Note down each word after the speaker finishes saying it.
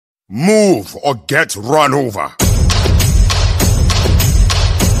Move or get run over.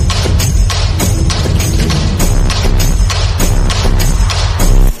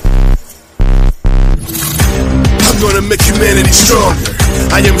 I'm gonna make humanity stronger.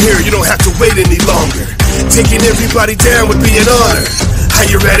 I am here, you don't have to wait any longer. Taking everybody down would be an honor. I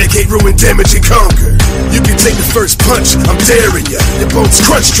eradicate, ruin, damage, and conquer. You can take the first punch, I'm daring ya. Your bones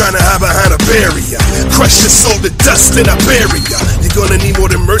crunch, trying to hide behind a barrier. Crush your soul to dust, then I bury ya. You're gonna need more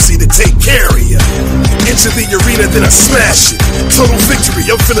than mercy to take care of ya. Into the arena, then I smash it. Total victory,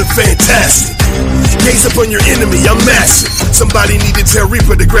 I'm feeling fantastic. Gaze up on your enemy, I'm massive. Somebody need to tell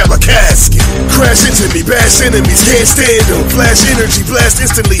Reaper to grab a casket. Crash into me, bash enemies, can't stand them. Flash energy, blast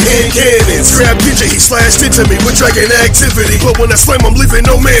instantly, hand cannons. Grab picture, he slashed into me with dragon activity. But when I slam, I'm leaving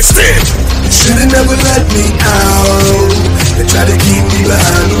no man standing. You should've never let me out. They try to keep me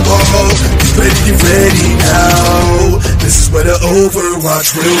behind the wall. Get ready now. This is where the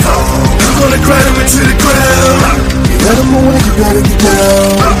Overwatch will go. I'm gonna grind him into the ground. You let him away, you gotta get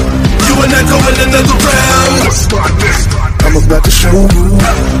down. You are not going another round. I'm about to show you.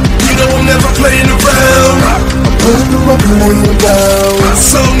 You know I'm never playing around. I'm putting them up and laying them down.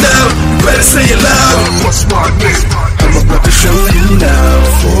 So now, you better say it loud. What's my name? I'm about to show you now.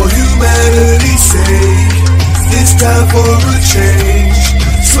 For humanity's sake, it's time for a change.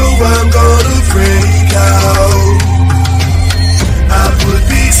 So I'm gonna break out. I put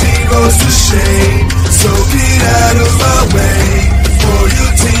these heroes to shame. So get out of my way, or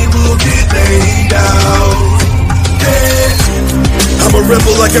your team will get laid out. I'm a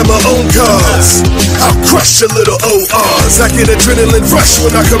rebel like I'm my own cause. I'll crush your little ORs. I get adrenaline rush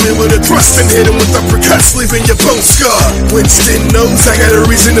when I come in with a thrust and hit him with uppercuts, leaving your bone scar. Winston knows I got a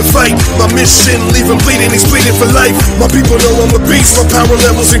reason to fight. My mission, leave him bleeding, he's bleeding for life. My people know I'm a beast, my power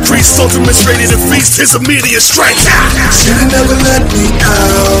levels increased. Ultimate's ready to feast, his immediate strike. Should've never let me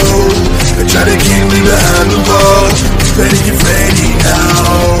out. They try to keep me behind the wall. You better get ready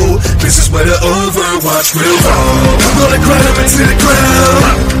now. This is where the Overwatch will go. I'm gonna grind him into the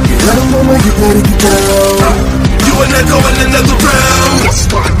ground. You let him know where you better get down. You are not going another round.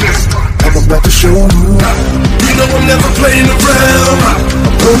 I'm about to show you. You know I'm never playing around.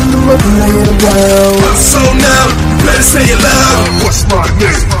 I'm putting them up and laying them down. So now, you better say it loud. What's my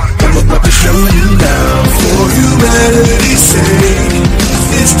name? I'm about to show you now. For humanity's sake,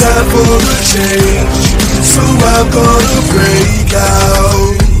 it's time for a change. So I'm gonna break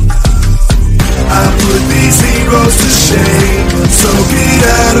out. I put these heroes to shame. So get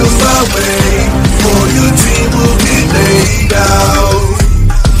out of my way, or your team will get laid out.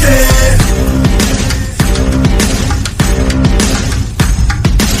 Yeah.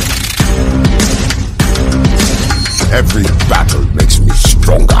 Every battle makes me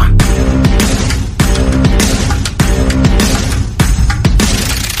stronger.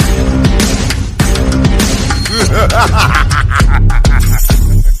 Ha ha ha!